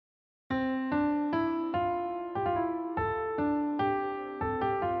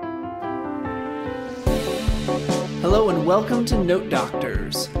and welcome to Note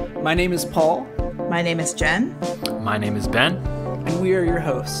Doctors. My name is Paul. My name is Jen. My name is Ben. And we are your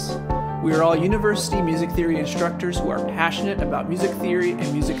hosts. We are all university music theory instructors who are passionate about music theory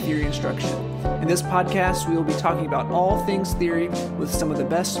and music theory instruction. In this podcast, we will be talking about all things theory with some of the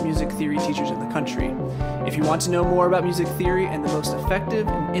best music theory teachers in the country. If you want to know more about music theory and the most effective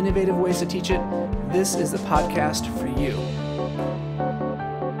and innovative ways to teach it, this is the podcast for you.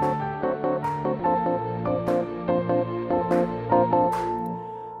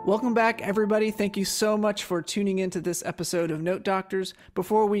 Welcome back, everybody. Thank you so much for tuning into this episode of Note Doctors.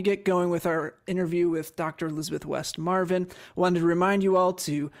 Before we get going with our interview with Dr. Elizabeth West Marvin, I wanted to remind you all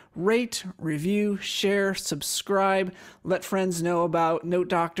to rate, review, share, subscribe, let friends know about Note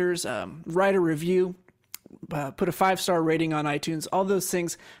Doctors, write a review, put a 5-star rating on iTunes. All those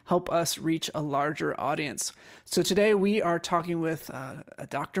things help us reach a larger audience. So today we are talking with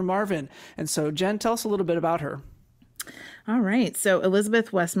Dr. Marvin. And so Jen, tell us a little bit about her. All right. So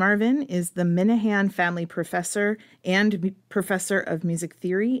Elizabeth West Marvin is the Minehan Family Professor and Professor of Music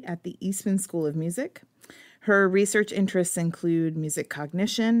Theory at the Eastman School of Music. Her research interests include music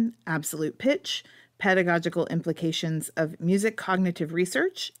cognition, absolute pitch, pedagogical implications of music cognitive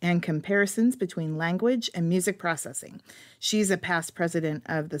research, and comparisons between language and music processing. She's a past president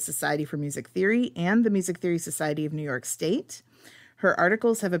of the Society for Music Theory and the Music Theory Society of New York State. Her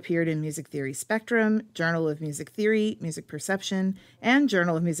articles have appeared in Music Theory Spectrum, Journal of Music Theory, Music Perception, and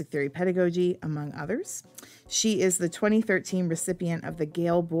Journal of Music Theory Pedagogy, among others. She is the 2013 recipient of the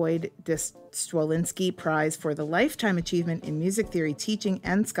Gail Boyd Stwolinski Prize for the Lifetime Achievement in Music Theory Teaching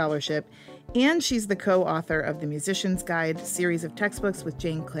and Scholarship, and she's the co-author of the Musician's Guide series of textbooks with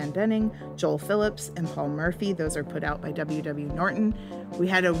Jane Clendenning, Joel Phillips, and Paul Murphy. Those are put out by W.W. Norton. We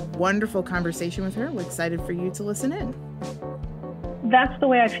had a wonderful conversation with her. We're excited for you to listen in. That's the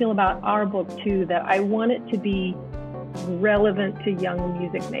way I feel about our book, too, that I want it to be relevant to young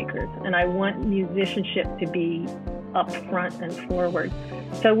music makers, and I want musicianship to be up front and forward.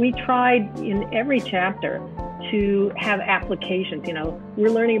 So we tried in every chapter to have applications. You know,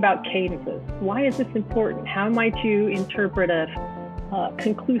 we're learning about cadences. Why is this important? How might you interpret a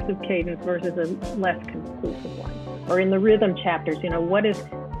conclusive cadence versus a less conclusive one? Or in the rhythm chapters, you know, what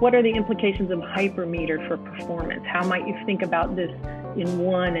are the implications of hypermeter for performance? How might you think about this in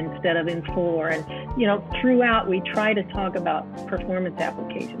 1 instead of in 4? And, you know, throughout we try to talk about performance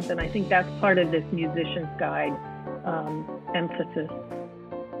applications. And I think that's part of this musician's guide emphasis.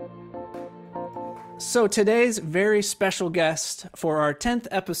 So today's very special guest for our 10th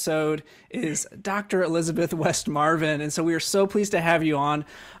episode is Dr. Elizabeth West Marvin. And so we are so pleased to have you on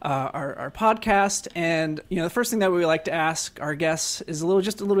our podcast. And, you know, the first thing that we like to ask our guests is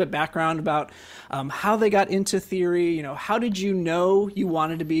just a little bit background about how they got into theory. You know, how did you know you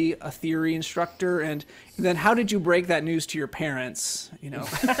wanted to be a theory instructor? And then how did you break that news to your parents, you know?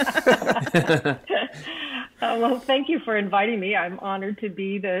 Well, thank you for inviting me. I'm honored to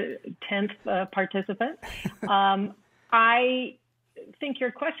be the 10th participant. I think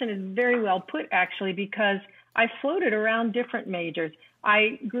your question is very well put, actually, because I floated around different majors.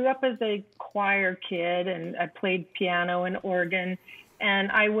 I grew up as a choir kid, and I played piano and organ,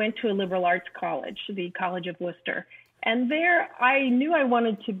 and I went to a liberal arts college, the College of Worcester. And there I knew I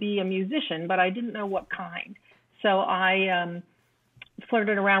wanted to be a musician, but I didn't know what kind. So I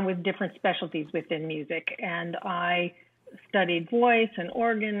flirted around with different specialties within music, and I studied voice and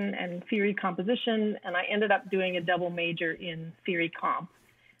organ and theory composition, and I ended up doing a double major in theory comp.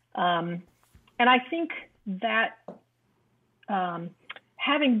 And I think that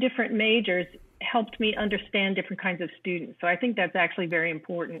having different majors helped me understand different kinds of students. So I think that's actually very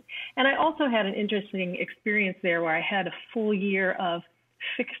important. And I also had an interesting experience there where I had a full year of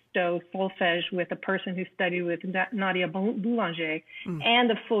fixed-do solfege with a person who studied with Nadia Boulanger,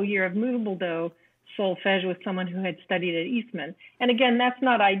 and a full year of movable-do solfege with someone who had studied at Eastman. And again, that's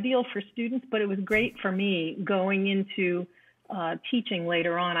not ideal for students, but it was great for me going into teaching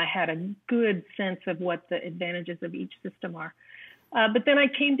later on. I had a good sense of what the advantages of each system are. But then I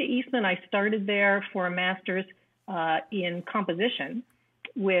came to Eastman. I started there for a master's in composition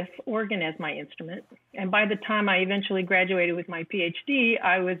with organ as my instrument. And by the time I eventually graduated with my PhD,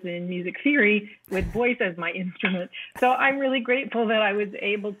 I was in music theory with voice as my instrument. So I'm really grateful that I was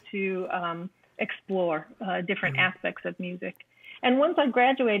able to explore different aspects of music. And once I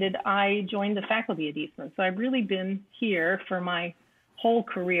graduated, I joined the faculty at Eastman. So I've really been here for my whole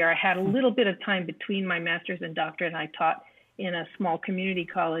career. I had a little bit of time between my master's and doctorate, and I taught in a small community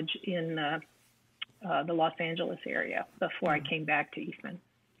college in the Los Angeles area before I came back to Eastman.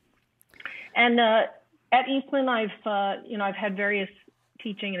 And at Eastman, I've had various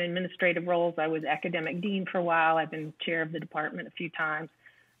teaching and administrative roles. I was academic dean for a while. I've been chair of the department a few times.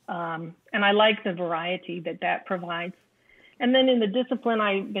 And I like the variety that provides. And then in the discipline,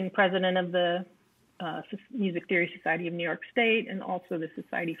 I've been president of the Music Theory Society of New York State and also the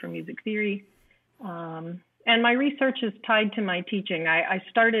Society for Music Theory. And my research is tied to my teaching. I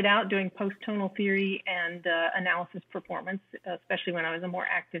started out doing post-tonal theory and analysis performance, especially when I was a more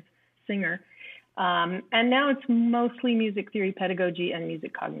active singer. And now it's mostly music theory pedagogy and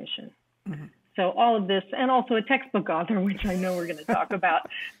music cognition. Mm-hmm. So all of this, and also a textbook author, which I know we're going to talk about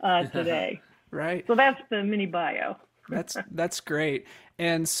today. Right. So that's the mini bio. That's great.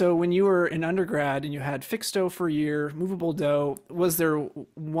 And so when you were in undergrad and you had fixed do for a year, movable do, was there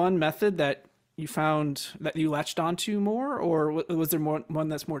one method that you found that you latched onto more, or was there one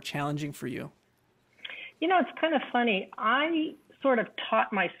that's more challenging for you? You know, it's kind of funny. I sort of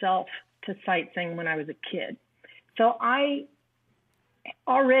taught myself to sight sing when I was a kid. So I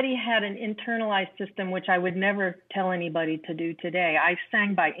already had an internalized system, which I would never tell anybody to do today. I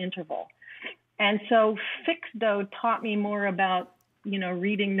sang by interval. And so fixed do taught me more about,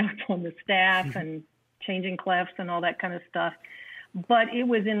 reading notes on the staff and changing clefs and all that kind of stuff. But it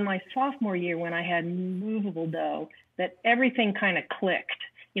was in my sophomore year when I had movable do that everything kind of clicked.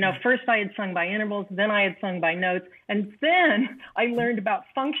 First I had sung by intervals, then I had sung by notes, and then I learned about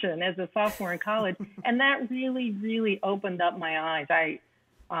function as a sophomore in college, and that really, really opened up my eyes.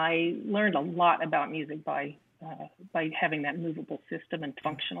 I learned a lot about music by having that movable system and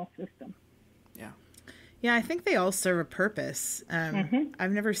functional system. Yeah. Yeah, I think they all serve a purpose.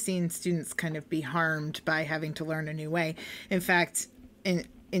 I've never seen students kind of be harmed by having to learn a new way. In fact,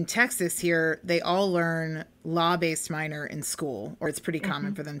 in Texas here, they all learn law-based minor in school, or it's pretty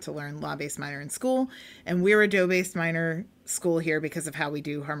common for them to learn law-based minor in school. And we're a do-based minor school here because of how we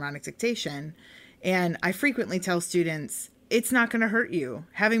do harmonic dictation. And I frequently tell students, it's not going to hurt you.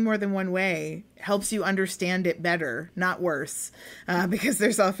 Having more than one way helps you understand it better, not worse, because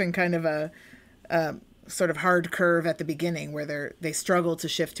there's often kind of a sort of hard curve at the beginning where they struggle to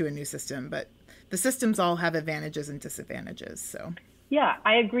shift to a new system. But the systems all have advantages and disadvantages. So. Yeah,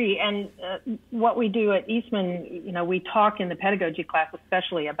 I agree. And what we do at Eastman, we talk in the pedagogy class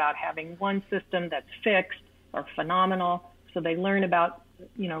especially about having one system that's fixed or phenomenal. So they learn about,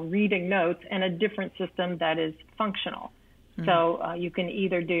 reading notes, and a different system that is functional. Mm-hmm. So you can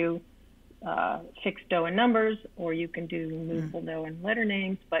either do fixed do and numbers, or you can do movable do and letter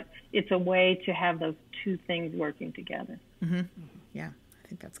names, but it's a way to have those two things working together. Mm-hmm. Yeah, I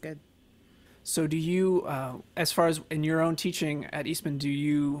think that's good. So do you, as far as in your own teaching at Eastman, do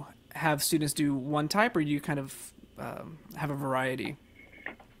you have students do one type, or do you kind of have a variety?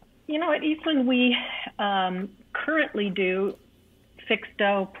 At Eastman, we currently do fixed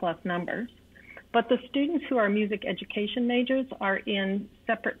do plus numbers, but the students who are music education majors are in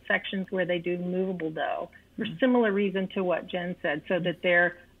separate sections where they do movable do for similar reason to what Jenn said, so that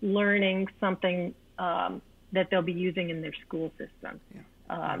they're learning something that they'll be using in their school system. Yeah.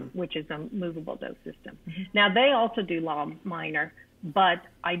 Which is a movable do system. Mm-hmm. Now, they also do law minor, but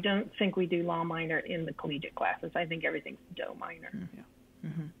I don't think we do law minor in the collegiate classes. I think everything's do minor. Mm-hmm. Yeah.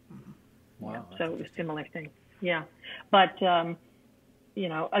 Mm-hmm. Mm-hmm. Wow. Yeah. So a similar thing. Yeah. But,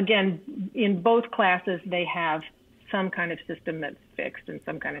 again, in both classes, they have some kind of system that's fixed and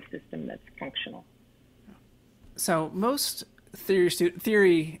some kind of system that's functional. So most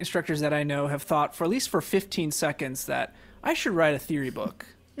theory instructors that I know have thought for at least for 15 seconds that I should write a theory book.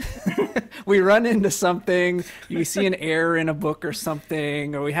 We run into something, you see an error in a book or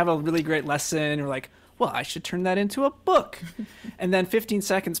something, or we have a really great lesson, and we're like, well, I should turn that into a book. And then 15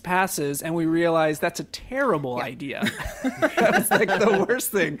 seconds passes, and we realize that's a terrible idea. That's like the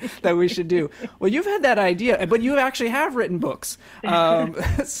worst thing that we should do. Well, you've had that idea, but you actually have written books.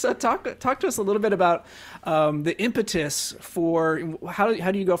 So talk to us a little bit about the impetus for how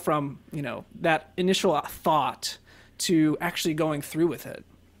do you go from that initial thought to actually going through with it?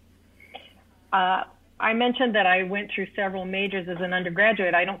 I mentioned that I went through several majors as an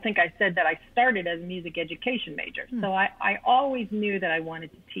undergraduate. I don't think I said that I started as a music education major. So I always knew that I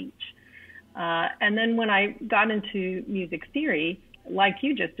wanted to teach. And then when I got into music theory, like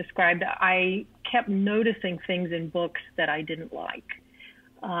you just described, I kept noticing things in books that I didn't like.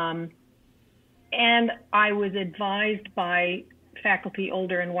 And I was advised by faculty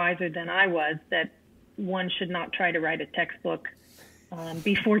older and wiser than I was that one should not try to write a textbook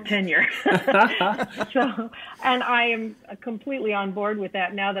before tenure. And I am completely on board with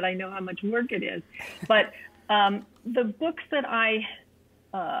that now that I know how much work it is. But the books that I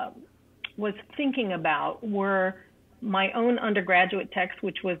was thinking about were my own undergraduate text,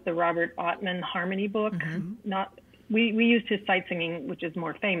 which was the Robert Ottman Harmony book, not we used his sight singing, which is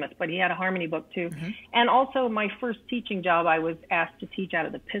more famous, but he had a harmony book too. And also my first teaching job, I was asked to teach out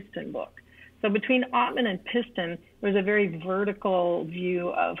of the Piston book. So between Ottman and Piston, there was a very vertical view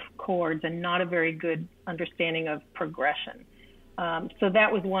of chords and not a very good understanding of progression. So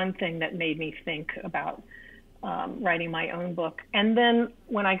that was one thing that made me think about writing my own book. And then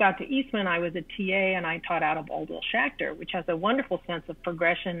when I got to Eastman, I was a TA and I taught out of Aldwell Schachter, which has a wonderful sense of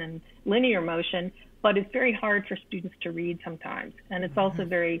progression and linear motion, but it's very hard for students to read sometimes. And it's also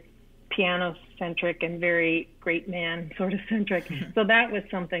very piano-centric and very great man sort of centric. So that was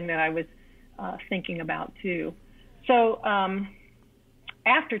something that I was thinking about too. So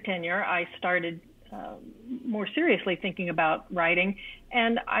after tenure, I started more seriously thinking about writing.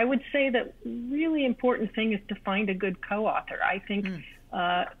 And I would say that really important thing is to find a good co-author. I think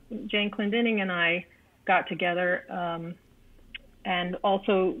Jane Clendening and I got together and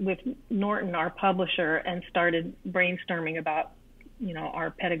also with Norton, our publisher, and started brainstorming about, our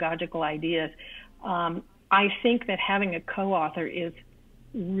pedagogical ideas. I think that having a co-author is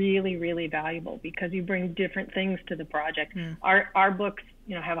really, really valuable because you bring different things to the project. Our books,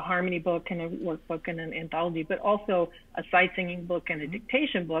 have a harmony book and a workbook and an anthology, but also a sight singing book and a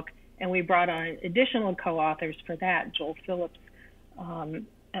dictation book. And we brought on additional co-authors for that. Joel Phillips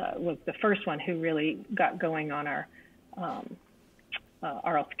was the first one who really got going on our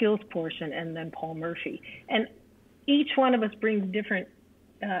aural skills portion, and then Paul Murphy. And each one of us brings different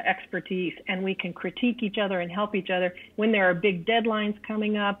expertise, and we can critique each other and help each other when there are big deadlines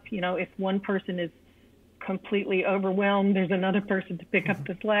coming up. If one person is completely overwhelmed, there's another person to pick up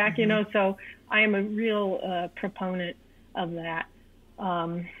the slack, so I am a real proponent of that.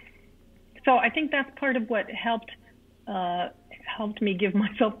 So I think that's part of what helped me give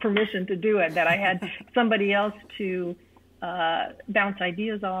myself permission to do it, that I had somebody else to bounce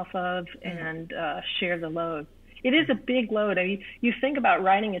ideas off of and share the load. It is a big load. I mean, you think about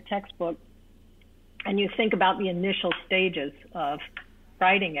writing a textbook and you think about the initial stages of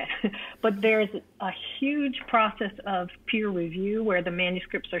writing it, but there's a huge process of peer review where the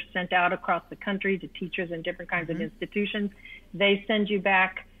manuscripts are sent out across the country to teachers in different kinds of institutions. They send you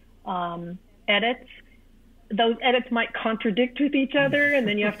back edits. Those edits might contradict with each other, and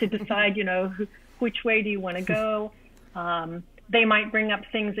then you have to decide, which way do you want to go. They might bring up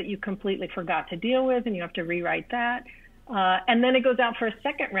things that you completely forgot to deal with, and you have to rewrite that. And then it goes out for a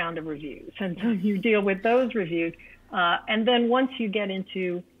second round of reviews, and so you deal with those reviews. And then once you get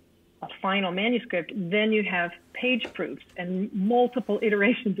into a final manuscript, then you have page proofs and multiple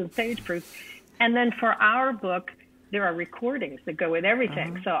iterations of page proofs. And then for our book, there are recordings that go with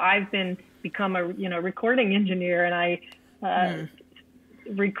everything. So I've become a recording engineer, and I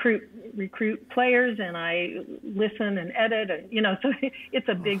recruit players, and I listen and edit, and so it's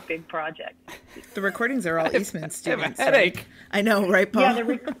a big project. The recordings are all Eastman students. I have a headache. I know, right, Paul?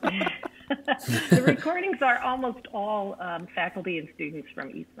 Yeah, the recordings are almost all faculty and students from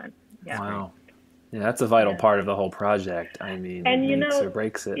Eastman. Yeah. Wow. Yeah, that's a vital part of the whole project. I mean, and it makes or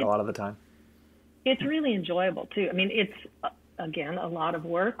breaks it a lot of the time. It's really enjoyable too. I mean, it's again a lot of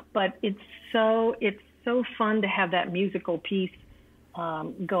work, but it's so fun to have that musical piece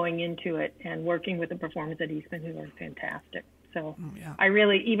going into it, and working with the performers at Eastman who are fantastic. So I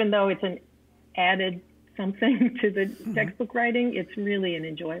really, even though it's an added something to the textbook writing, it's really an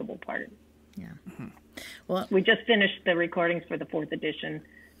enjoyable part. Yeah. Well, we just finished the recordings for the 4th edition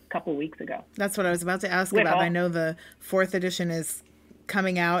a couple weeks ago. That's what I was about to ask about. I know the 4th edition is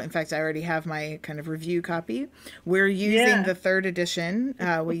coming out. In fact, I already have my kind of review copy. We're using the 3rd edition.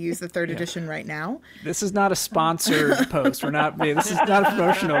 We use the 3rd edition right now. This is not a sponsored post. This is not a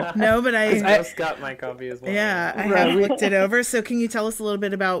promotional. No, but I just got my copy as well. Yeah, I have looked it over. So can you tell us a little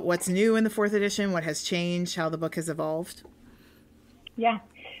bit about what's new in the 4th edition, what has changed, how the book has evolved? Yeah.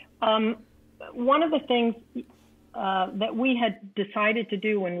 One of the things that we had decided to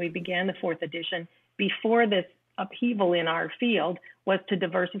do when we began the 4th edition, before this upheaval in our field, was to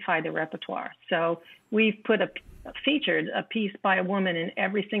diversify the repertoire. So we've featured a piece by a woman in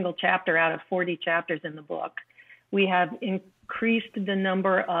every single chapter out of 40 chapters in the book. We have increased the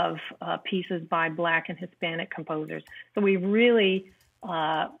number of pieces by Black and Hispanic composers. So we've really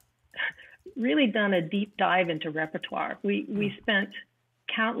done a deep dive into repertoire. We spent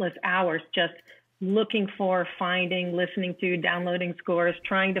countless hours just looking for, finding, listening to, downloading scores,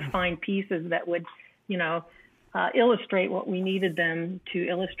 trying to find pieces that would, illustrate what we needed them to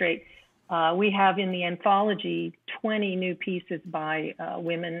illustrate. We have in the anthology 20 new pieces by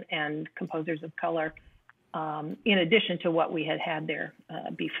women and composers of color, in addition to what we had there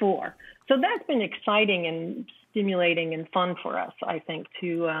before. So that's been exciting and stimulating and fun for us, I think,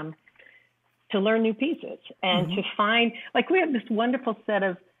 to to learn new pieces and to find, like we have this wonderful set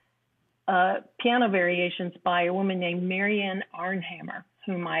of piano variations by a woman named Marianne Arnhammer,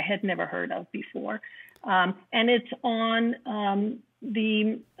 whom I had never heard of before. And it's on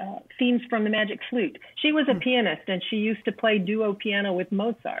the themes from the Magic Flute. She was a pianist, and she used to play duo piano with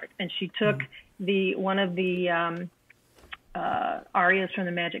Mozart. And she took one of the arias from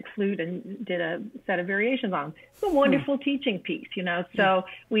the Magic Flute and did a set of variations on them. It's a wonderful teaching piece, you know. So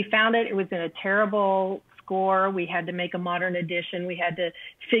we found it. It was in a terrible score. We had to make a modern edition. We had to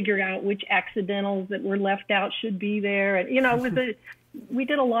figure out which accidentals that were left out should be there. And, you know, it was we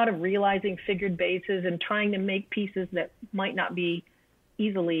did a lot of realizing figured basses and trying to make pieces that might not be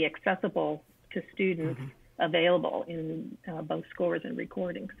easily accessible to students available in both scores and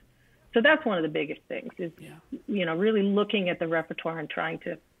recordings. So that's one of the biggest things is, you know, really looking at the repertoire and trying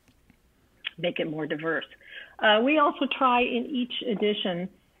to make it more diverse. We also try in each edition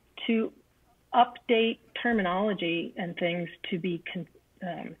to update terminology and things to be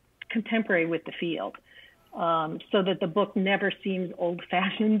contemporary with the field, so that the book never seems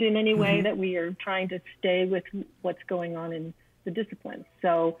old-fashioned in any way, that we are trying to stay with what's going on in the discipline.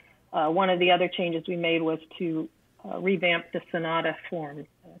 So one of the other changes we made was to revamp the sonata form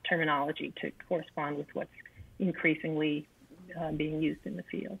terminology to correspond with what's increasingly being used in the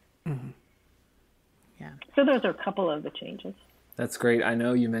field. So those are a couple of the changes. That's great. I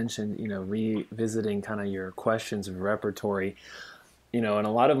know you mentioned, you know, revisiting kind of your questions of repertory, you know, and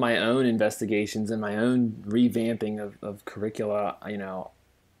a lot of my own investigations and my own revamping of curricula, you know,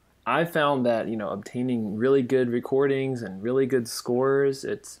 I found that, you know, obtaining really good recordings and really good scores,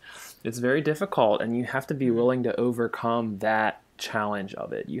 it's very difficult, and you have to be willing to overcome that challenge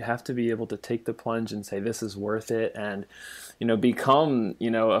of it. You have to be able to take the plunge and say, this is worth it, and, you know, become, you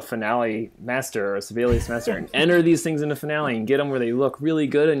know, a finale master or a Sibelius master and enter these things in a finale and get them where they look really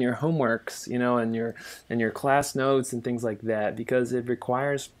good in your homeworks, you know, and your class notes and things like that, because it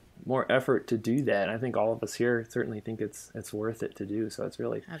requires more effort to do that. And I think all of us here certainly think it's worth it to do. So it's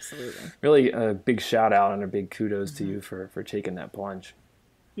really, really a big shout out and a big kudos to you for taking that plunge.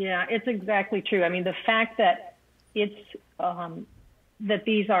 Yeah, it's exactly true. I mean, the fact that it's that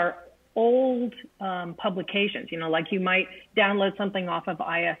these are old publications, you know, like you might download something off of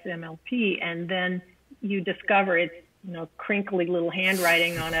ISMLP and then you discover it's, you know, crinkly little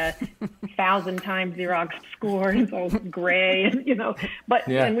handwriting on a 1,000 times Xerox score, and so gray, and, you know, but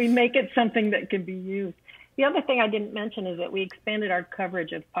and we make it something that can be used. The other thing I didn't mention is that we expanded our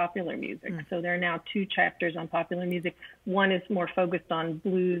coverage of popular music. So there are now 2 chapters on popular music. One is more focused on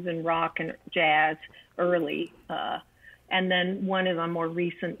blues and rock and jazz early, and then one is on more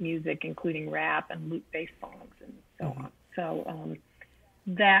recent music, including rap and loop-based songs and so on. So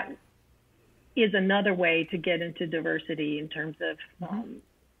that is another way to get into diversity in terms of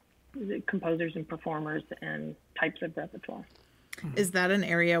composers and performers and types of repertoire. Is that an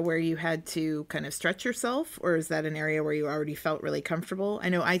area where you had to kind of stretch yourself, or is that an area where you already felt really comfortable? I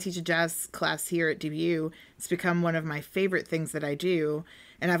know I teach a jazz class here at DBU. It's become one of my favorite things that I do.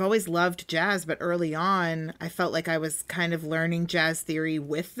 And I've always loved jazz, but early on, I felt like I was kind of learning jazz theory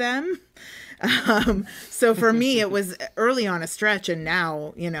with them. So for me, it was early on a stretch, and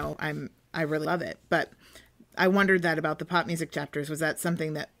now, you know, I really love it. But I wondered that about the pop music chapters. Was that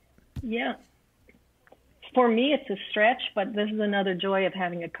something that... Yeah. For me, it's a stretch, but this is another joy of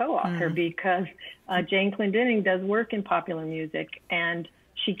having a co-author because Jane Clendenning does work in popular music, and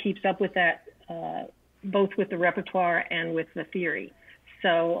she keeps up with that both with the repertoire and with the theory.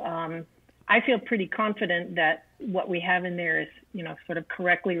 So I feel pretty confident that what we have in there is, you know, sort of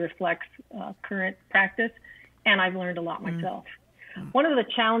correctly reflects current practice, and I've learned a lot myself. One of the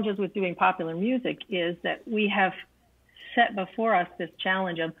challenges with doing popular music is that we have set before us this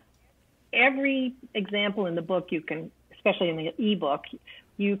challenge of every example in the book you can, especially in the ebook,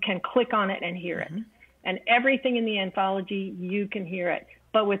 you can click on it and hear it. And everything in the anthology, you can hear it.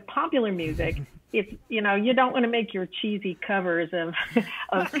 But with popular music, it's, you know, you don't want to make your cheesy covers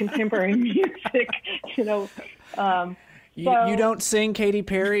of contemporary music, you know. You don't sing Katy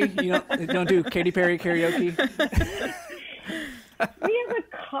Perry? You don't do Katy Perry karaoke?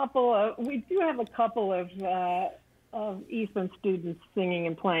 We do have a couple of Eastman students singing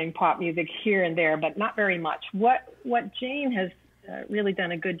and playing pop music here and there, but not very much. What Jane has really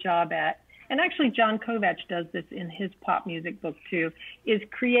done a good job at, and actually John Kovach does this in his pop music book too, is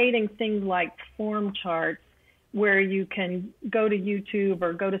creating things like form charts where you can go to YouTube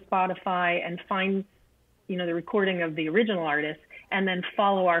or go to Spotify and find, you know, the recording of the original artist and then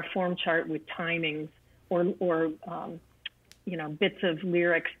follow our form chart with timings or bits of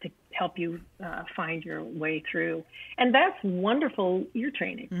lyrics to help you find your way through. And that's wonderful ear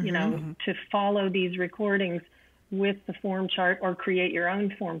training, to follow these recordings with the form chart or create your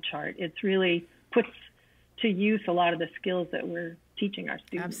own form chart. It's really puts to use a lot of the skills that we're teaching our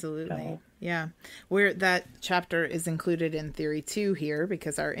students. Absolutely. So, yeah. That chapter is included in Theory 2 here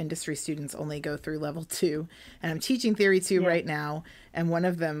because our industry students only go through level 2. And I'm teaching Theory 2 right now. And one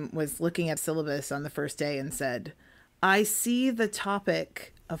of them was looking at syllabus on the first day and said, I see the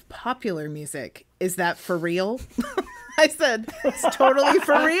topic of popular music. Is that for real? I said, it's totally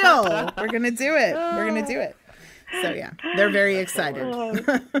for real. We're going to do it. We're going to do it. So yeah, they're very excited.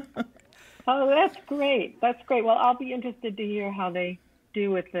 Oh, that's great. That's great. Well, I'll be interested to hear how they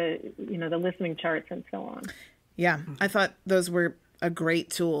do with the listening charts and so on. Yeah, I thought those were a great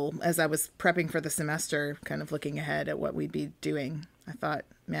tool as I was prepping for the semester, kind of looking ahead at what we'd be doing. I thought,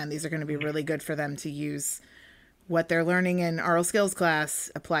 man, these are going to be really good for them to use what they're learning in aural skills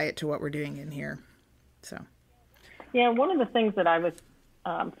class, apply it to what we're doing in here. So, yeah, one of the things that I was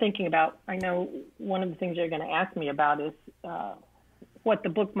thinking about, I know one of the things you're going to ask me about is what the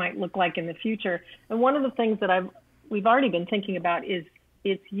book might look like in the future. And one of the things that we've already been thinking about is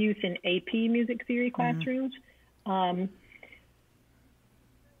its use in AP music theory classrooms.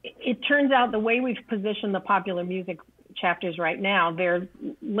 It turns out the way we've positioned the popular music chapters right now, they're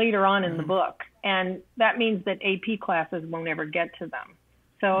later on in the book. And that means that AP classes won't ever get to them.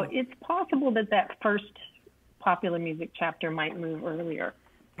 So it's possible that first popular music chapter might move earlier,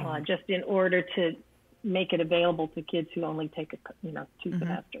 just in order to make it available to kids who only take 2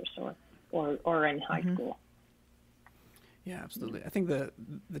 semesters or in high school. Yeah, absolutely. I think the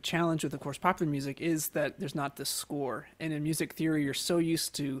challenge with, of course, popular music is that there's not the score. And in music theory, you're so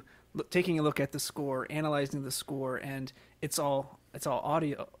used to taking a look at the score, analyzing the score, and it's all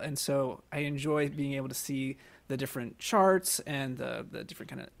audio. And so I enjoy being able to see the different charts and the different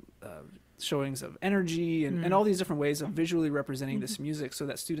kind of showings of energy and all these different ways of visually representing this music so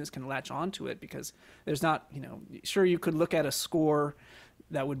that students can latch onto it, because there's not, sure, you could look at a score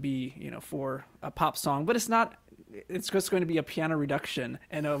that would be, for a pop song, but it's just going to be a piano reduction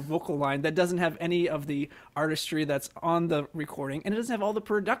and a vocal line that doesn't have any of the artistry that's on the recording, and it doesn't have all the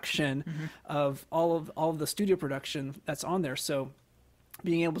production of all of the studio production that's on there. So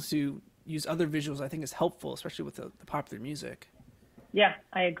being able to use other visuals, I think, is helpful, especially with the popular music. Yeah,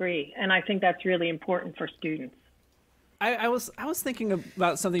 I agree. And I think that's really important for students. I was thinking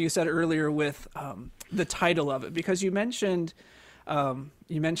about something you said earlier with the title of it, because you mentioned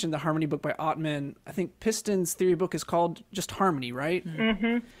the harmony book by Ottman. I think Piston's theory book is called just Harmony, right?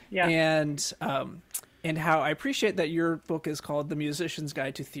 Mm-hmm. Yeah. And how I appreciate that your book is called The Musician's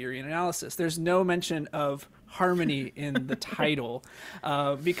Guide to Theory and Analysis. There's no mention of harmony in the title,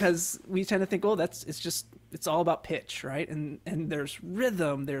 because we tend to think, it's all about pitch, right? And there's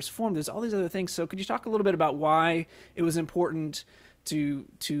rhythm, there's form, there's all these other things. So could you talk a little bit about why it was important to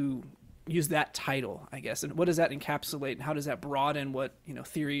use that title, I guess, and what does that encapsulate, and how does that broaden what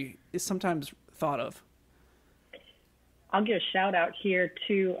theory is sometimes thought of? I'll give a shout out here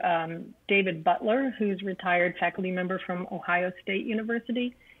to David Butler, who's retired faculty member from Ohio State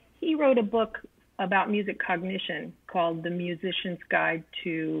University. He wrote a book about music cognition called The Musician's Guide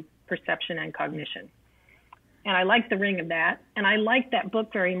to Perception and Cognition. And I like the ring of that. And I like that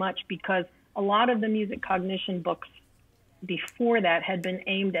book very much because a lot of the music cognition books before that had been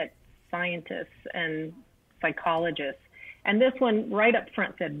aimed at scientists and psychologists. And this one right up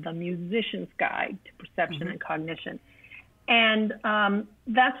front said The Musician's Guide to Perception and Cognition. And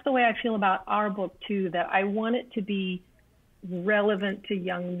that's the way I feel about our book, too, that I want it to be relevant to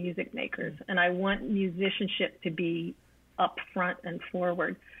young music makers. And I want musicianship to be up front and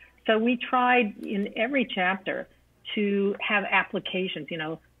forward. So we tried in every chapter to have applications.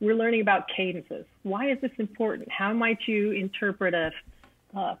 We're learning about cadences. Why is this important? How might you interpret a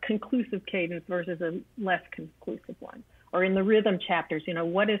conclusive cadence versus a less conclusive one? Or in the rhythm chapters,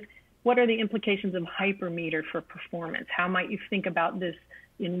 what are the implications of hypermeter for performance? How might you think about this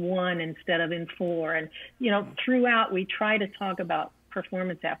in 1 instead of in 4? And, throughout we try to talk about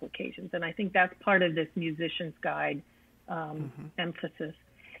performance applications. And I think that's part of this musician's guide emphasis.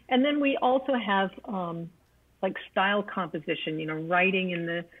 And then we also have style composition,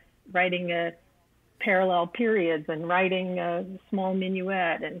 writing parallel periods and writing a small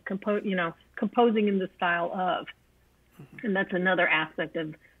minuet and composing in the style of. And that's another aspect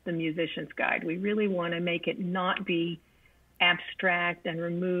of the musician's guide. We really want to make it not be abstract and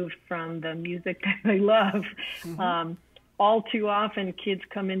removed from the music that they love. All too often kids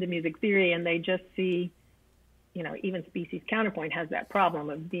come into music theory and they just see even species counterpoint has that problem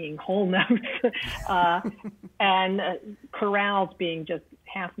of being whole notes, and chorales being just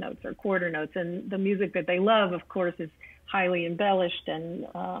half notes or quarter notes. And the music that they love, of course, is highly embellished,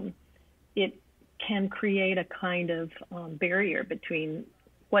 and it can create a kind of barrier between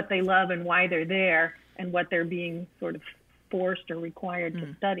what they love and why they're there and what they're being sort of forced or required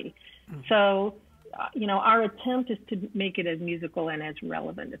to study. So, our attempt is to make it as musical and as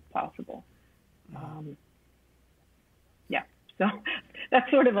relevant as possible. So that's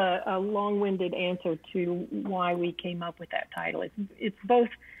sort of a long-winded answer to why we came up with that title. It's both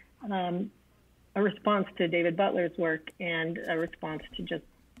a response to David Butler's work and a response to just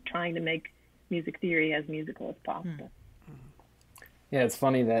trying to make music theory as musical as possible. Yeah, it's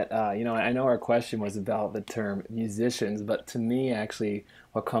funny that, I know our question was about the term musicians, but to me, actually,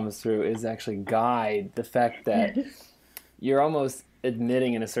 what comes through is actually guide, the fact that you're almost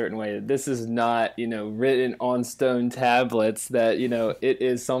admitting in a certain way that this is not, written on stone tablets, that, it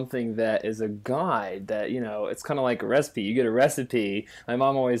is something that is a guide, that, it's kind of like a recipe. You get a recipe. My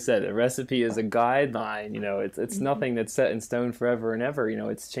mom always said a recipe is a guideline. It's nothing that's set in stone forever and ever.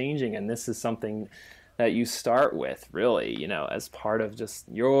 It's changing, and this is something that you start with, really, as part of just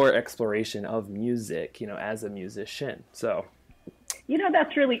your exploration of music, as a musician. So,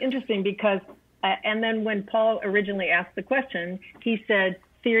 that's really interesting because, and then when Paul originally asked the question, he said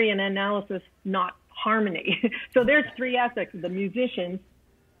theory and analysis, not harmony. So there's three aspects: the musicians,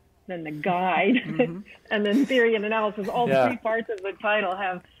 then the guide, and then theory and analysis. All three parts of the title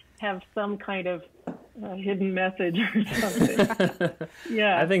have some kind of hidden message or something.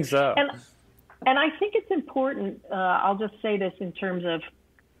 Yeah, I think so. And I think it's important, I'll just say this in terms of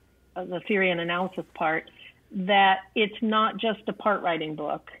the theory and analysis part, that it's not just a part writing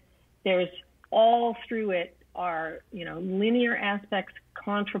book. There's all through it are, linear aspects,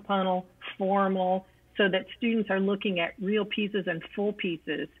 contrapuntal, formal, so that students are looking at real pieces and full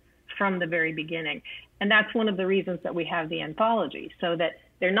pieces from the very beginning. And that's one of the reasons that we have the anthology, so that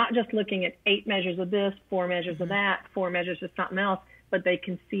they're not just looking at 8 measures of this, 4 measures of that, 4 measures of something else, but they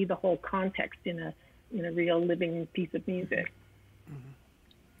can see the whole context in a real living piece of music.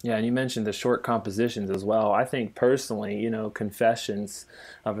 Yeah, and you mentioned the short compositions as well. I think personally, confessions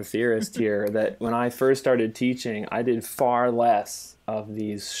of a theorist here, that when I first started teaching, I did far less of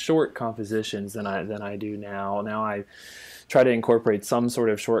these short compositions than I do now. Now I try to incorporate some sort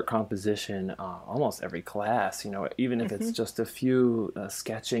of short composition almost every class, even if it's just a few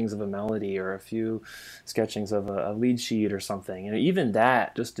sketchings of a melody or a few sketchings of a lead sheet or something. Even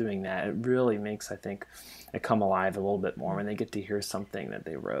that, just doing that, it really makes, I think, it come alive a little bit more when they get to hear something that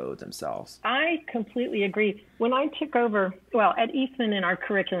they wrote themselves. I completely agree. When I took over, at Eastman in our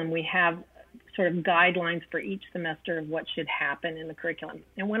curriculum, we have sort of guidelines for each semester of what should happen in the curriculum.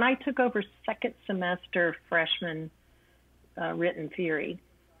 And when I took over second semester freshman written theory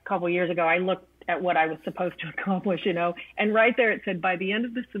a couple years ago, I looked at what I was supposed to accomplish, and right there it said, by the end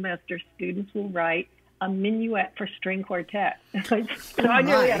of the semester, students will write a minuet for string quartet. I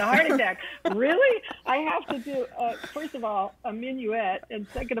nearly had a heart attack. Really? I have to do, first of all, a minuet, and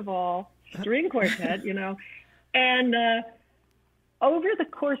second of all, string quartet, And over the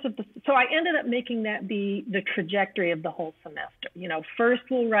course of so I ended up making that be the trajectory of the whole semester. First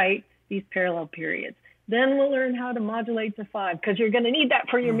we'll write these parallel periods. Then we'll learn how to modulate to 5, because you're going to need that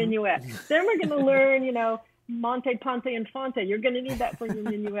for your minuet. Then we're going to learn, Monte, Ponte, and Fonte. You're going to need that for your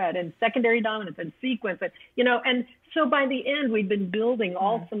minuet, and secondary dominance and sequence. And so by the end, we'd been building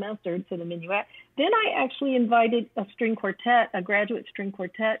all semester to the minuet. Then I actually invited a string quartet, a graduate string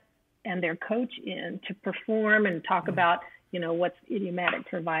quartet, and their coach in to perform and talk about, what's idiomatic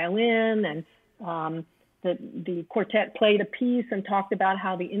for violin. And the quartet played a piece and talked about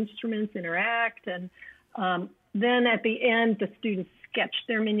how the instruments interact. And then at the end, the students sketched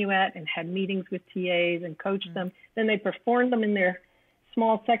their minuet and had meetings with TAs and coached them. Then they performed them in their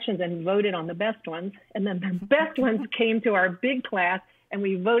small sections and voted on the best ones. And then the best ones came to our big class, and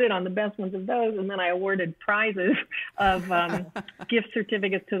we voted on the best ones of those. And then I awarded prizes of gift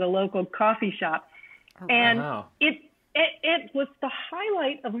certificates to the local coffee shop. And wow. It was the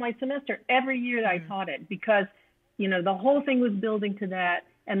highlight of my semester every year that I taught it, because, the whole thing was building to that.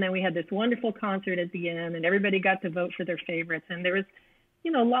 And then we had this wonderful concert at the end, and everybody got to vote for their favorites. And there was,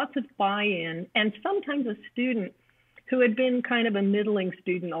 lots of buy-in. And sometimes a student who had been kind of a middling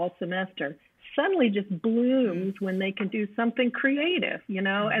student all semester suddenly just blooms when they can do something creative,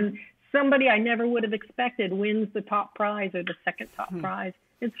 and somebody I never would have expected wins the top prize or the second top prize.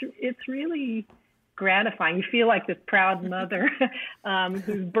 It's really gratifying. You feel like this proud mother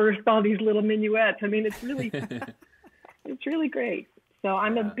who's birthed all these little minuets. I mean, it's really great. So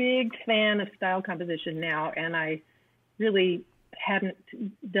I'm a big fan of style composition now, and I really hadn't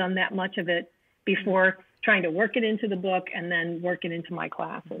done that much of it before, trying to work it into the book and then work it into my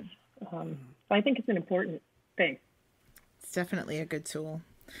classes. So I think it's an important thing. It's definitely a good tool.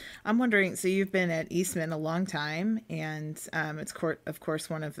 I'm wondering, so you've been at Eastman a long time, and it's, of course,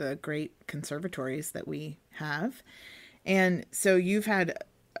 one of the great conservatories that we have. And so you've had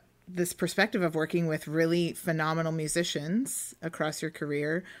this perspective of working with really phenomenal musicians across your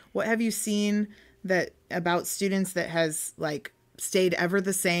career. What have you seen that about students that has like stayed ever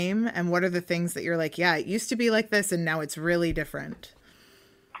the same? And what are the things that you're like, yeah, it used to be like this and now it's really different?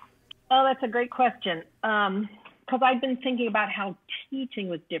 Oh, that's a great question. Because I've been thinking about how teaching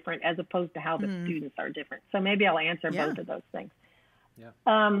was different as opposed to how the students are different. So maybe I'll answer both of those things. Yeah.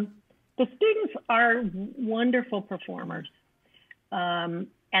 The students are wonderful performers.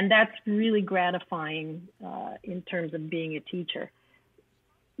 And that's really gratifying in terms of being a teacher.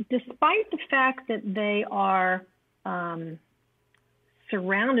 Despite the fact that they are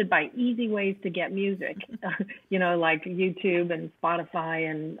surrounded by easy ways to get music, like YouTube and Spotify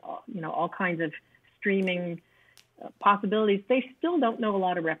and, all kinds of streaming possibilities, they still don't know a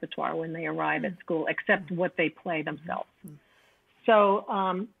lot of repertoire when they arrive at school, except what they play themselves. So,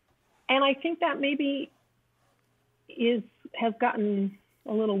 and I think that maybe has gotten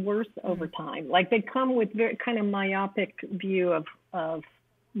a little worse over time. Like they come with very kind of myopic view of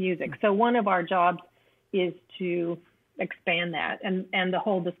music. So one of our jobs is to expand that, and the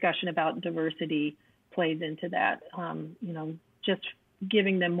whole discussion about diversity plays into that. Just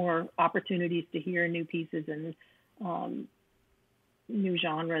giving them more opportunities to hear new pieces and new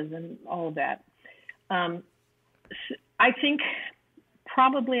genres and all of that. I think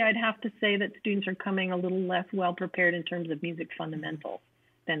probably I'd have to say that students are coming a little less well prepared in terms of music fundamentals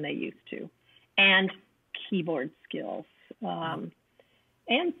than they used to, and keyboard skills,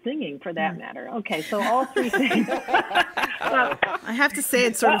 and singing for that matter. Okay, so all three things. I have to say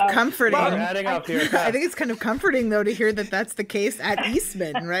it's sort of comforting. Adding up here. I think it's kind of comforting, though, to hear that that's the case at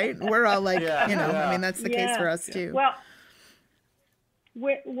Eastman, right? We're all like, I mean, that's the case for us, too. Well,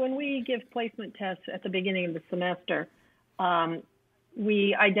 when we give placement tests at the beginning of the semester,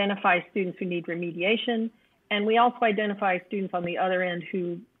 we identify students who need remediation, and we also identify students on the other end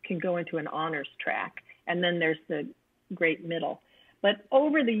who can go into an honors track. And then there's the great middle. But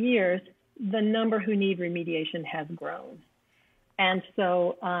over the years, the number who need remediation has grown. And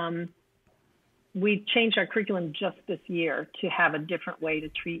so we changed our curriculum just this year to have a different way to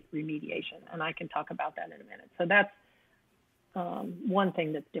treat remediation. And I can talk about that in a minute. So that's one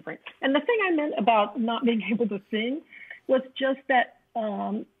thing that's different. And the thing I meant about not being able to sing was just that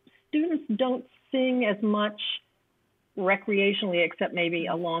students don't sing as much recreationally, except maybe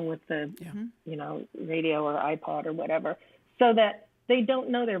along with the, radio or iPod or whatever, so that they don't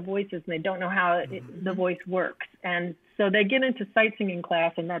know their voices and they don't know how the voice works. And so they get into sight singing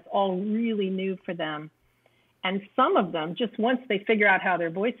class, and that's all really new for them. And some of them, just once they figure out how their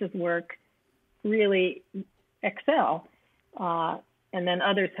voices work, really excel. And then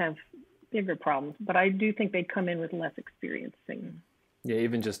others have bigger problems. But I do think they come in with less experience singing. Yeah,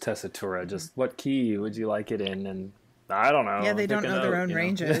 even just tessitura, just what key would you like it in? And I don't know. Yeah, they don't know their own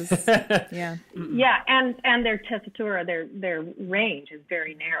ranges. Yeah. Yeah, and their tessitura, their range is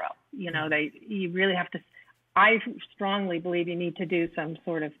very narrow. You really have to, I strongly believe you need to do some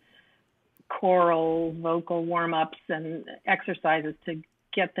sort of choral vocal warm-ups and exercises to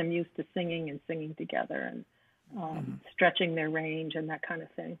get them used to singing and singing together and stretching their range and that kind of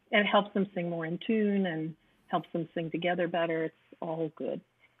thing. And it helps them sing more in tune and helps them sing together better. It's all good.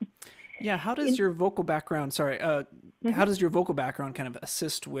 Yeah. How does your vocal background, how does your vocal background kind of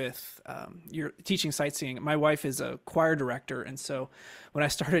assist with your teaching sight singing? My wife is a choir director. And so when I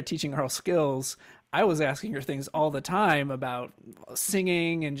started teaching aural skills, I was asking her things all the time about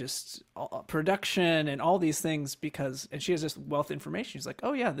singing and just production and all these things and she has this wealth of information. She's like,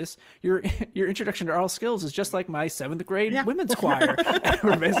 oh yeah, your introduction to aural skills is just like my 7th grade women's choir. And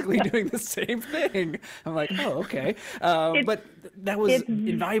we're basically doing the same thing. I'm like, oh, okay. But that was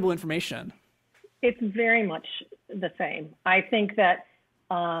invaluable information. It's very much the same. I think that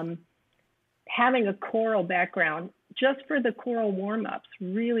having a choral background just for the choral warm-ups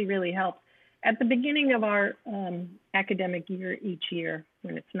really, really helps. At the beginning of our academic year each year,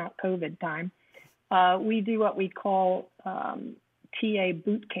 when it's not COVID time, we do what we call TA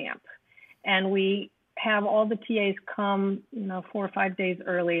boot camp. And we have all the TAs come, 4 or 5 days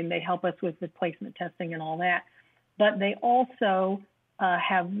early, and they help us with the placement testing and all that. But they also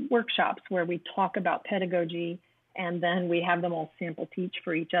have workshops where we talk about pedagogy, and then we have them all sample teach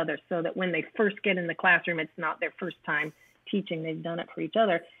for each other so that when they first get in the classroom, it's not their first time teaching, they've done it for each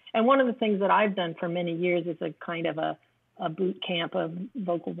other. And one of the things that I've done for many years is a kind of a boot camp of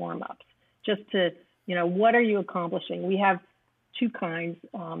vocal warm-ups, just to, what are you accomplishing? We have two kinds,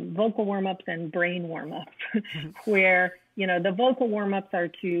 vocal warm-ups and brain warm-ups, where, the vocal warm-ups are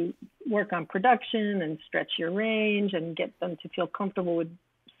to work on production and stretch your range and get them to feel comfortable with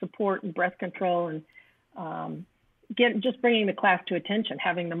support and breath control, and just bringing the class to attention,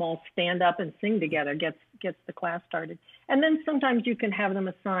 having them all stand up and sing together gets the class started. And then sometimes you can have them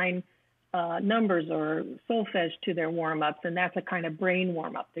assign numbers or solfege to their warm-ups, and that's a kind of brain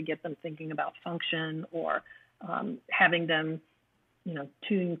warm-up to get them thinking about function, or having them,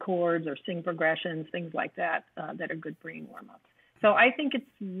 tune chords or sing progressions, things like that, that are good brain warm-ups. So I think it's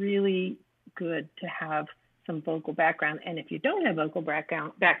really good to have some vocal background, and if you don't have vocal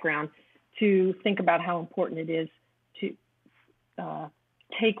background, to think about how important it is to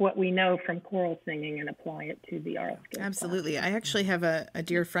take what we know from choral singing and apply it to the aural skills. Absolutely. I actually have a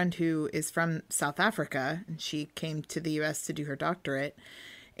dear friend who is from South Africa, and she came to the U.S. to do her doctorate.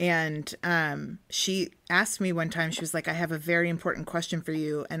 And she asked me one time, she was like, I have a very important question for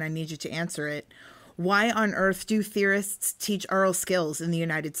you, and I need you to answer it. Why on earth do theorists teach aural skills in the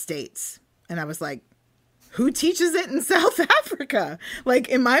United States? And I was like, who teaches it in South Africa? Like,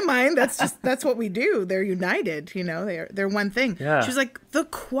 in my mind, that's what we do. They're united, they're one thing. Yeah. She was like, the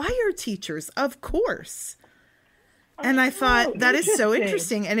choir teachers, of course. And I thought that is so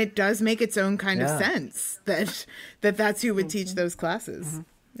interesting. And it does make its own kind of sense that's who would teach those classes.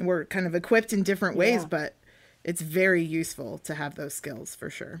 Mm-hmm. We're kind of equipped in different ways, but it's very useful to have those skills for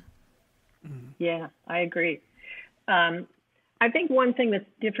sure. Yeah, I agree. I think one thing that's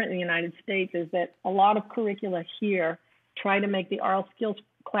different in the United States is that a lot of curricula here try to make the aural skills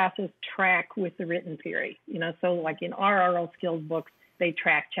classes track with the written theory. So like in our aural skills books, they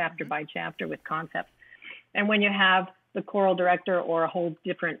track chapter by chapter with concepts. And when you have the choral director or a whole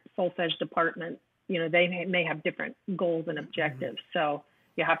different solfege department, they may have different goals and objectives. So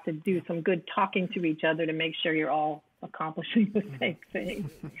you have to do some good talking to each other to make sure you're all accomplishing the same thing.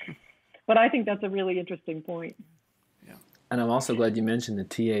 But I think that's a really interesting point. And I'm also glad you mentioned the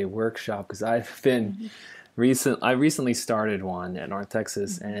TA workshop, because I've been I recently started one at North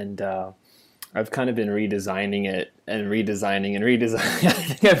Texas, and I've kind of been redesigning it and redesigning. I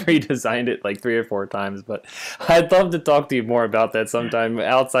think I've redesigned it like 3 or 4 times, but I'd love to talk to you more about that sometime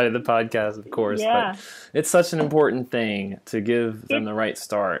outside of the podcast, of course. Yeah. But it's such an important thing to give them the right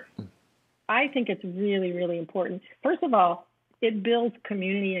start. I think it's really, really important. First of all, it builds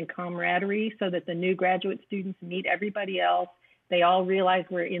community and camaraderie so that the new graduate students meet everybody else. They all realize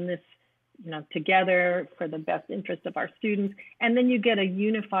we're in this, together for the best interest of our students. And then you get a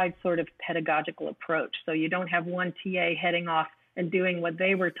unified sort of pedagogical approach. So you don't have one TA heading off and doing what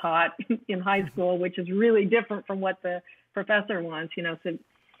they were taught in high school, which is really different from what the professor wants, So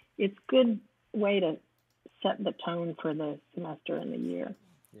it's a good way to set the tone for the semester and the year.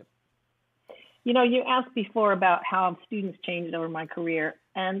 You asked before about how students changed over my career,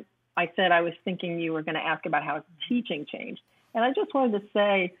 and I said I was thinking you were going to ask about how teaching changed. And I just wanted to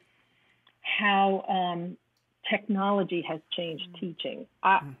say how technology has changed teaching.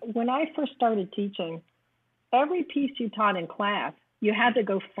 When I first started teaching, every piece you taught in class, you had to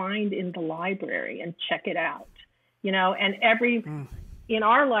go find in the library and check it out, and in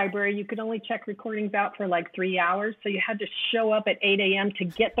our library, you could only check recordings out for like 3 hours. So you had to show up at 8 a.m. to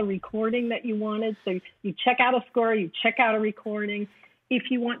get the recording that you wanted. So you check out a score, you check out a recording. If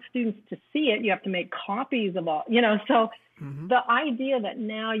you want students to see it, you have to make copies of all, So the idea that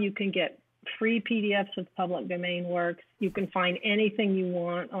now you can get free PDFs of public domain works, you can find anything you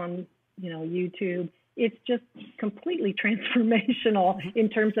want on, YouTube. It's just completely transformational in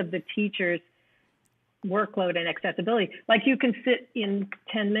terms of the teachers' workload and accessibility. Like you can sit in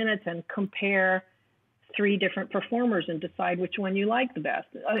 10 minutes and compare 3 different performers and decide which one you like the best,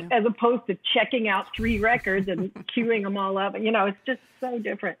 as opposed to checking out 3 records and queuing them all up. It's just so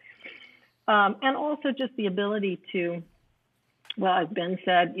different. And also just the ability to, well, as Ben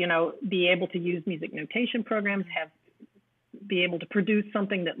said, be able to use music notation programs, be able to produce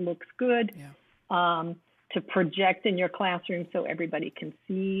something that looks good, to project in your classroom so everybody can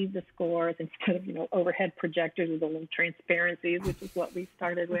see the scores instead of, overhead projectors with the little transparencies, which is what we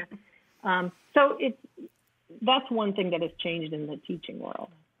started with. So that's one thing that has changed in the teaching world.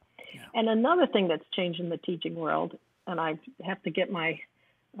 Yeah. And another thing that's changed in the teaching world, and I have to get my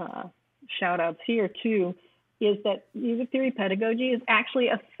shout outs here too, is that music theory pedagogy is actually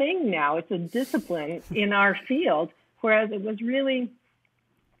a thing now. It's a discipline in our field, whereas it was really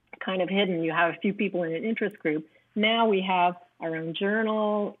kind of hidden. You have a few people in an interest group. Now we have our own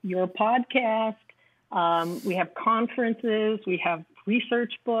journal, your podcast, We have conferences, we have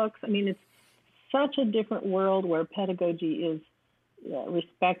research books. I mean, it's such a different world where pedagogy is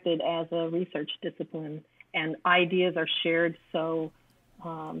respected as a research discipline, and ideas are shared so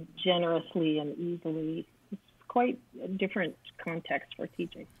generously and easily. It's quite a different context for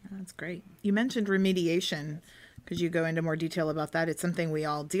teaching. That's great. You mentioned remediation. Could you go into more detail about that? It's something we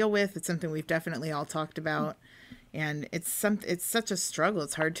all deal with. It's something we've definitely all talked about. And it's such a struggle.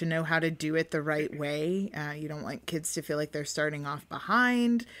 It's hard to know how to do it the right way. You don't want kids to feel like they're starting off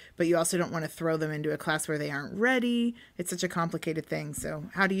behind, but you also don't want to throw them into a class where they aren't ready. It's such a complicated thing. So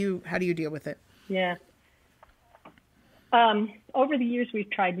how do you deal with it? Yeah. Over the years, we've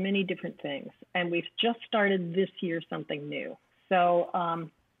tried many different things, and we've just started this year something new. So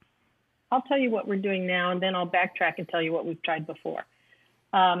I'll tell you what we're doing now, and then I'll backtrack and tell you what we've tried before.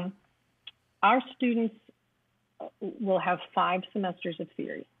 Our students will have 5 semesters of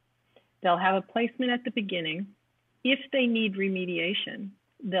theory. They'll have a placement at the beginning. If they need remediation,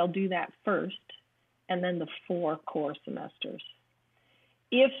 they'll do that first, and then the 4 core semesters.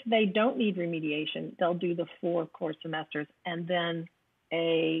 If they don't need remediation, they'll do the 4 core semesters and then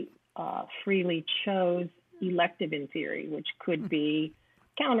a freely chose elective in theory, which could be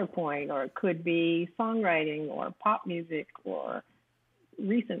counterpoint, or it could be songwriting, or pop music, or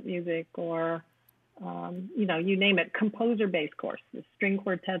recent music, or you name it, composer-based course, the string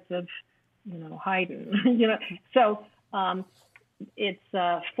quartets of, Haydn, So it's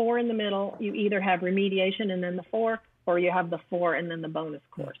 4 in the middle. You either have remediation and then the 4, or you have the 4 and then the bonus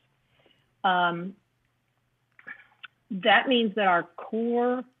course. That means that our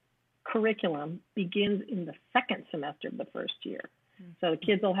core curriculum begins in the 2nd semester of the first year. So the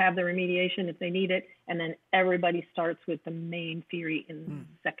kids will have the remediation if they need it, and then everybody starts with the main theory in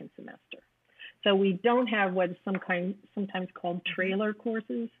the 2nd semester. So we don't have what is sometimes called trailer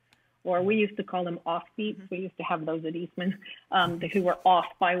courses, or we used to call them offbeats. We used to have those at Eastman, who were off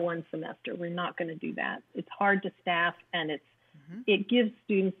by 1 semester. We're not going to do that. It's hard to staff, and it gives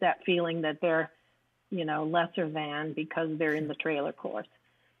students that feeling that they're, lesser than because they're in the trailer course.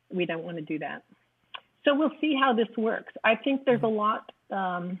 We don't want to do that. So we'll see how this works. I think there's a lot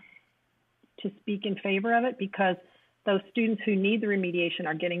to speak in favor of it, because those students who need the remediation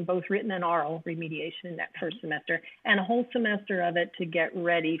are getting both written and aural remediation in that first semester, and a whole semester of it to get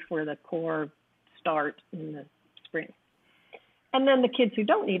ready for the core start in the spring. And then the kids who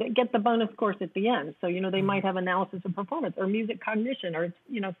don't need it get the bonus course at the end. So, they might have analysis of performance or music cognition, or,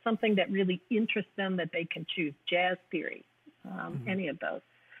 something that really interests them that they can choose, jazz theory, any of those.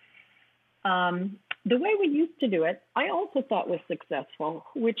 The way we used to do it, I also thought was successful,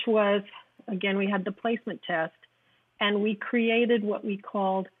 which was, again, we had the placement test, and we created what we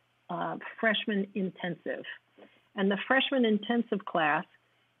called freshman intensive. And the freshman intensive class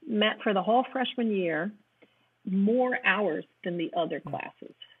met for the whole freshman year more hours than the other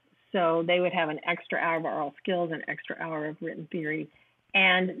classes. So they would have an extra hour of oral skills, an extra hour of written theory,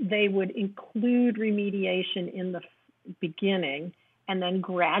 and they would include remediation in the beginning and then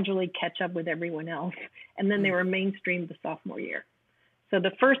gradually catch up with everyone else. And then they were mainstreamed the sophomore year. So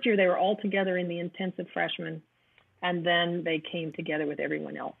the first year they were all together in the intensive freshman, and then they came together with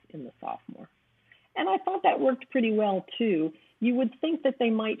everyone else in the sophomore. And I thought that worked pretty well too. You would think that they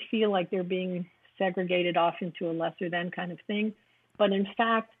might feel like they're being segregated off into a lesser than kind of thing, but in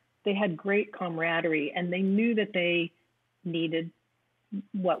fact, they had great camaraderie, and they knew that they needed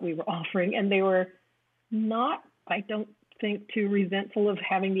what we were offering, and they were not, I don't think, too resentful of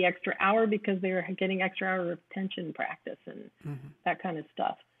having the extra hour, because they were getting extra hour of tension practice and that kind of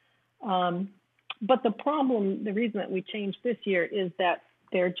stuff. But the reason that we changed this year is that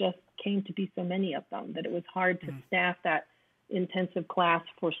there just came to be so many of them that it was hard to staff that intensive class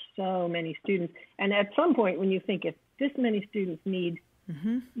for so many students. And at some point, when you think if this many students need,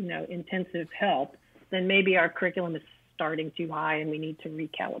 intensive help, then maybe our curriculum is starting too high and we need to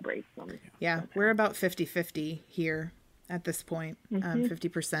recalibrate some. Yeah, we're about 50-50 here at this point.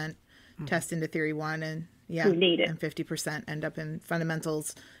 50% test into Theory 1, and who need it. And 50% end up in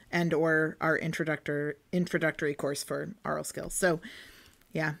fundamentals and or our introductory course for aural skills. So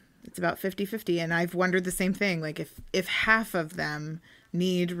yeah, it's about 50-50. And I've wondered the same thing. Like if half of them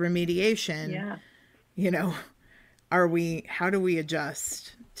need remediation, how do we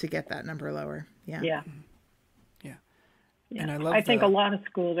adjust to get that number lower? Yeah. And I think a lot of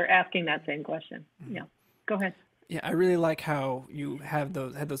schools are asking that same question. Yeah. Go ahead. Yeah, I really like how you had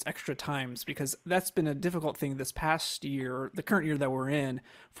those extra times, because that's been a difficult thing this past year, the current year that we're in,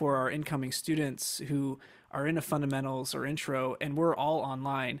 for our incoming students who are in a fundamentals or intro, and we're all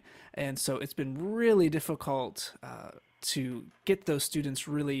online. And so it's been really difficult to get those students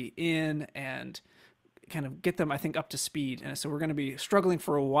really in and kind of get them, I think, up to speed. And so we're going to be struggling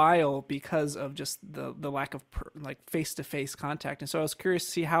for a while because of just the lack of face-to-face contact. And so I was curious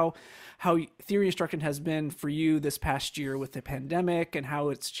to see how theory instruction has been for you this past year with the pandemic and how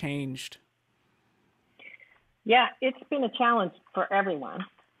it's changed. Yeah, it's been a challenge for everyone.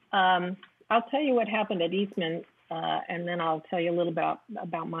 I'll tell you what happened at Eastman, and then I'll tell you a little about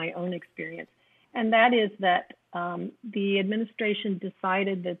my own experience. And that is that the administration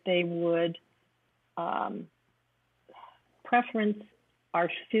decided that they would preference our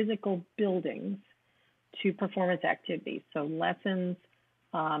physical buildings to performance activities, so lessons,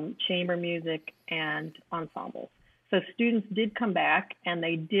 chamber music, and ensembles. So students did come back, and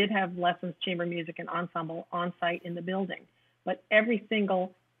they did have lessons, chamber music, and ensemble on site in the building. But every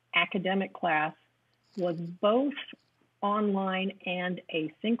single academic class was both online and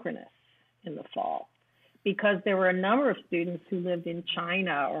asynchronous in the fall, because there were a number of students who lived in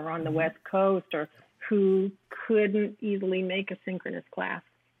China or on the West Coast or who couldn't easily make a synchronous class.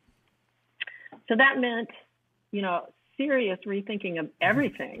 So that meant, serious rethinking of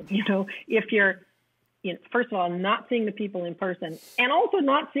everything. If you're, first of all, not seeing the people in person and also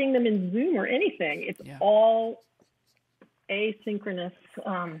not seeing them in Zoom or anything, it's all asynchronous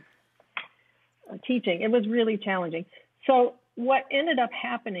teaching. It was really challenging. So what ended up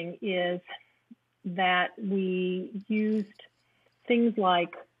happening is that we used things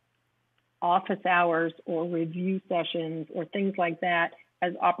like office hours or review sessions or things like that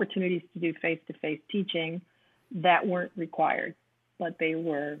as opportunities to do face-to-face teaching that weren't required, but they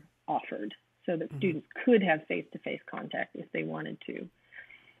were offered so that students could have face-to-face contact if they wanted to.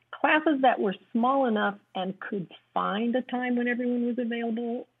 Classes that were small enough and could find a time when everyone was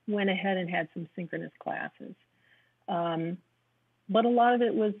available went ahead and had some synchronous classes. But a lot of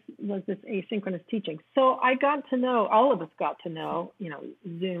it was this asynchronous teaching. So I got to know, all of us got to know,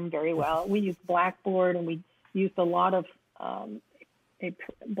 Zoom very well. We used Blackboard, and we used a lot of a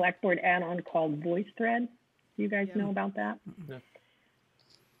Blackboard add-on called VoiceThread. Do you guys know about that? Yeah.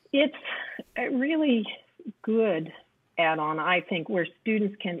 It's a really good add-on, I think, where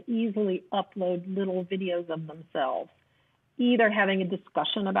students can easily upload little videos of themselves, either having a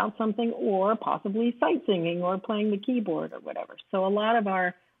discussion about something or possibly sight singing or playing the keyboard or whatever. So a lot of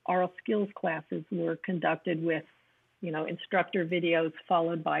our aural skills classes were conducted with, instructor videos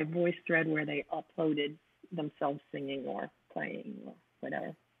followed by VoiceThread where they uploaded themselves singing or playing or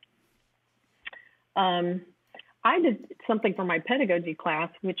whatever. I did something for my pedagogy class,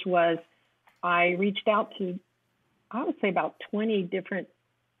 which was I reached out to, I would say, about 20 different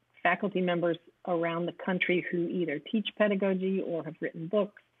faculty members around the country who either teach pedagogy or have written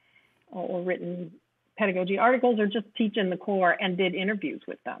books or written pedagogy articles or just teach in the core, and did interviews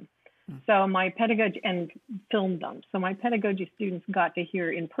with them. So my pedagogy, and filmed them. So my pedagogy students got to hear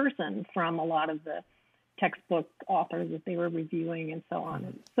in person from a lot of the textbook authors that they were reviewing and so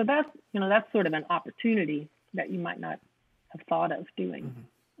on. So that's sort of an opportunity that you might not have thought of doing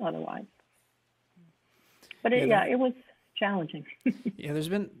otherwise. But it was challenging. Yeah,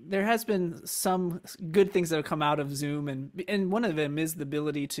 there has been some good things that have come out of Zoom, and one of them is the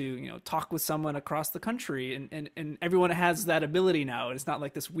ability to talk with someone across the country, and everyone has that ability now. It's not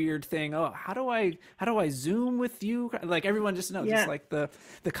like this weird thing. Oh, how do I Zoom with you? Like everyone just knows. It's like the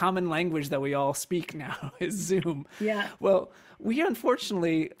common language that we all speak now is Zoom. Yeah. Well, we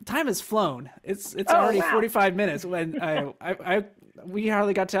unfortunately, time has flown. It's already 45 minutes when we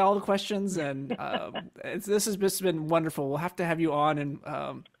hardly got to all the questions, and this has just been wonderful. We'll have to have you on, and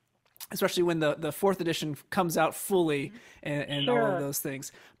especially when the fourth edition comes out fully and all of those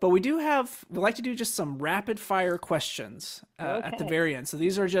things. But we'd like to do just some rapid fire questions at the very end. So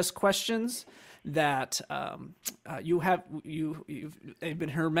these are just questions that they've been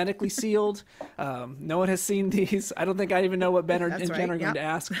hermetically sealed. No one has seen these. I don't think I even know what Ben and Jen are going to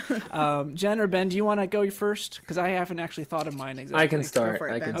ask. Jen or Ben, do you want to go first? Because I haven't actually thought of mine exactly. I can start.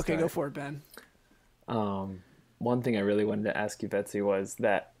 Go for it, Ben. One thing I really wanted to ask you, Betsy, was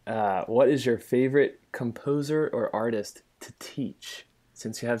that what is your favorite composer or artist to teach?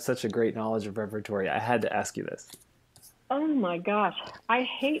 Since you have such a great knowledge of repertory, I had to ask you this. Oh my gosh, I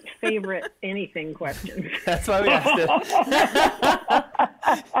hate favorite anything questions. That's why we asked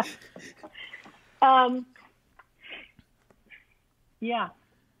it. Yeah,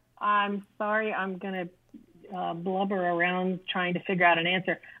 I'm sorry, I'm going to blubber around trying to figure out an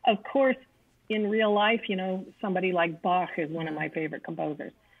answer. Of course, in real life, somebody like Bach is one of my favorite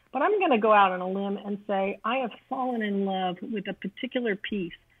composers. But I'm going to go out on a limb and say I have fallen in love with a particular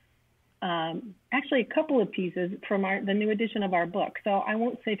piece. Actually, a couple of pieces from the new edition of our book. So I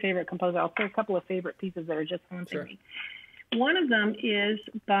won't say favorite composer. I'll say a couple of favorite pieces that are just haunting me. One of them is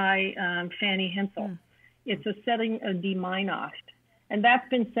by Fanny Hensel. It's a setting of D minor, and that's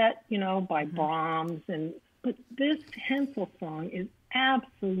been set, by Brahms. But this Hensel song is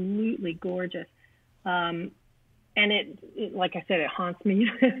absolutely gorgeous. And it, like I said, it haunts me.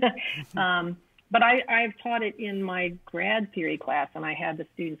 But I've taught it in my grad theory class, and I had the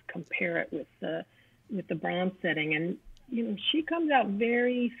students compare it with the Brahms setting, and she comes out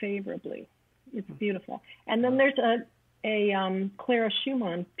very favorably. It's beautiful. And then there's a Clara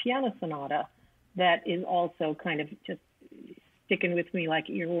Schumann piano sonata that is also kind of just sticking with me like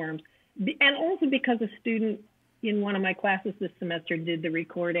earworms. And also because a student in one of my classes this semester did the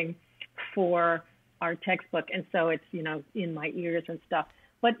recording for our textbook, and so it's in my ears and stuff.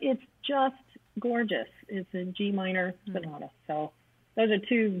 But it's just gorgeous. It's a G minor sonata. So those are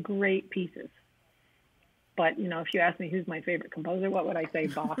two great pieces. But, if you ask me who's my favorite composer, what would I say?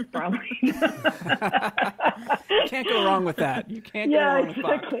 Bach, probably. You can't go wrong with that. You can't go wrong with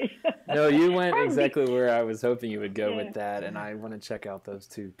Bach. No, you went exactly where I was hoping you would go with that, and I want to check out those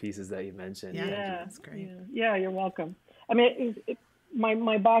two pieces that you mentioned. Yeah, that's great. Yeah, you're welcome. I mean,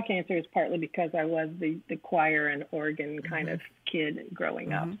 my Bach answer is partly because I was the choir and organ kind of kid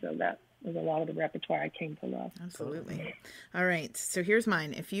growing up, so that was a lot of the repertoire I came to love. Absolutely. All right, so here's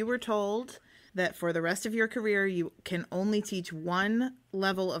mine. If you were told that for the rest of your career you can only teach one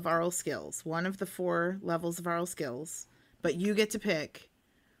level of aural skills, one of the 4 levels of aural skills, but you get to pick,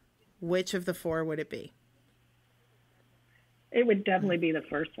 which of the 4 would it be? It would definitely be the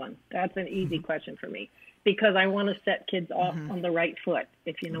first one. That's an easy question for me, because I want to set kids off on the right foot,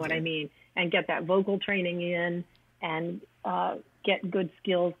 if you know what I mean, and get that vocal training in and get good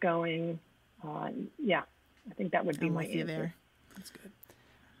skills going. I think that would be my answer. There. That's good.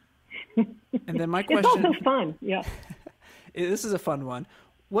 And then my question... It's also fun, yeah. This is a fun one.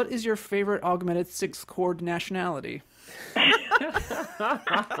 What is your favorite augmented 6-chord nationality?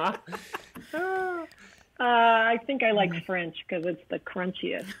 I think I like French because it's the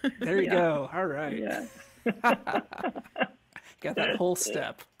crunchiest. There you go. All right. Yeah. Got that whole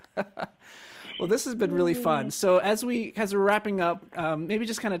step. Well, this has been really fun. So as we're wrapping up, maybe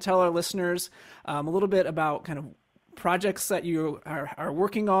just kind of tell our listeners a little bit about kind of projects that you are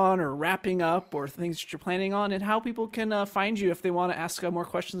working on or wrapping up, or things that you're planning on, and how people can find you if they want to ask more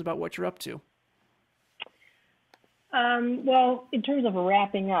questions about what you're up to. Well, in terms of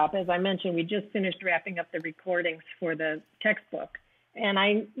wrapping up, as I mentioned, we just finished wrapping up the recordings for the textbook. And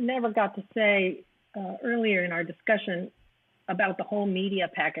I never got to say earlier in our discussion about the whole media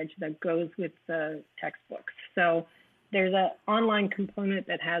package that goes with the textbooks. So there's an online component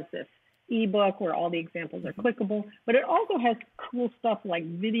that has this ebook where all the examples are clickable, but it also has cool stuff like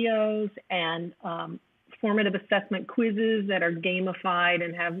videos and formative assessment quizzes that are gamified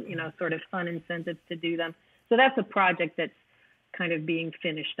and have, sort of fun incentives to do them. So that's a project that's kind of being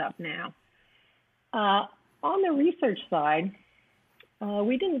finished up now. On the research side,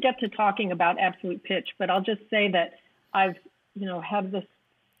 we didn't get to talking about absolute pitch, but I'll just say that I've, have this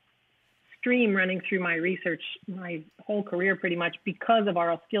stream running through my research my whole career pretty much because of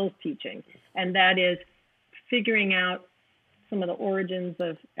aural skills teaching, and that is figuring out some of the origins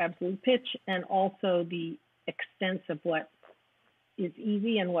of absolute pitch and also the extents of what is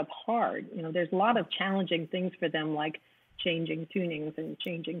easy and what's hard. There's a lot of challenging things for them, like changing tunings and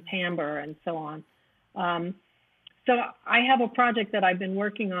changing timbre and so on. So I have a project that I've been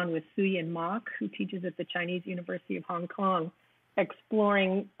working on with Suyin Mak, who teaches at the Chinese University of Hong Kong,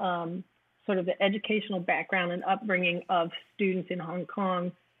 exploring sort of the educational background and upbringing of students in Hong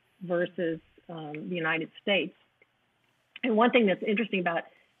Kong versus the United States. And one thing that's interesting about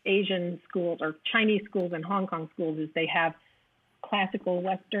Asian schools or Chinese schools and Hong Kong schools is they have classical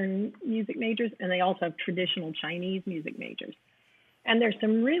Western music majors, and they also have traditional Chinese music majors. And there's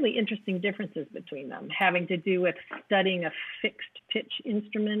some really interesting differences between them, having to do with studying a fixed pitch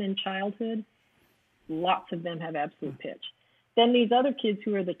instrument in childhood. Lots of them have absolute pitch. Then these other kids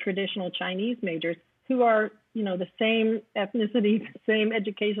who are the traditional Chinese majors, who are, the same ethnicity, the same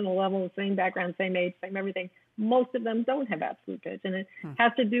educational level, the same background, same age, same everything, most of them don't have absolute pitch. And it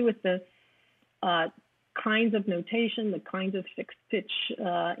has to do with the kinds of notation, the kinds of fixed pitch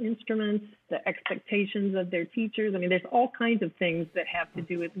instruments, the expectations of their teachers. I mean, there's all kinds of things that have to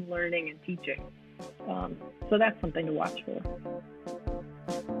do with learning and teaching. So that's something to watch for.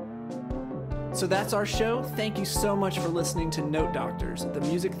 So that's our show. Thank you so much for listening to Note Doctors, the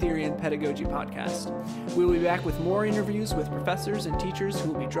Music Theory and Pedagogy podcast. We'll be back with more interviews with professors and teachers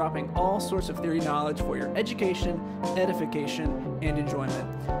who will be dropping all sorts of theory knowledge for your education, edification, and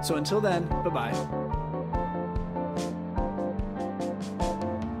enjoyment. So until then, bye-bye.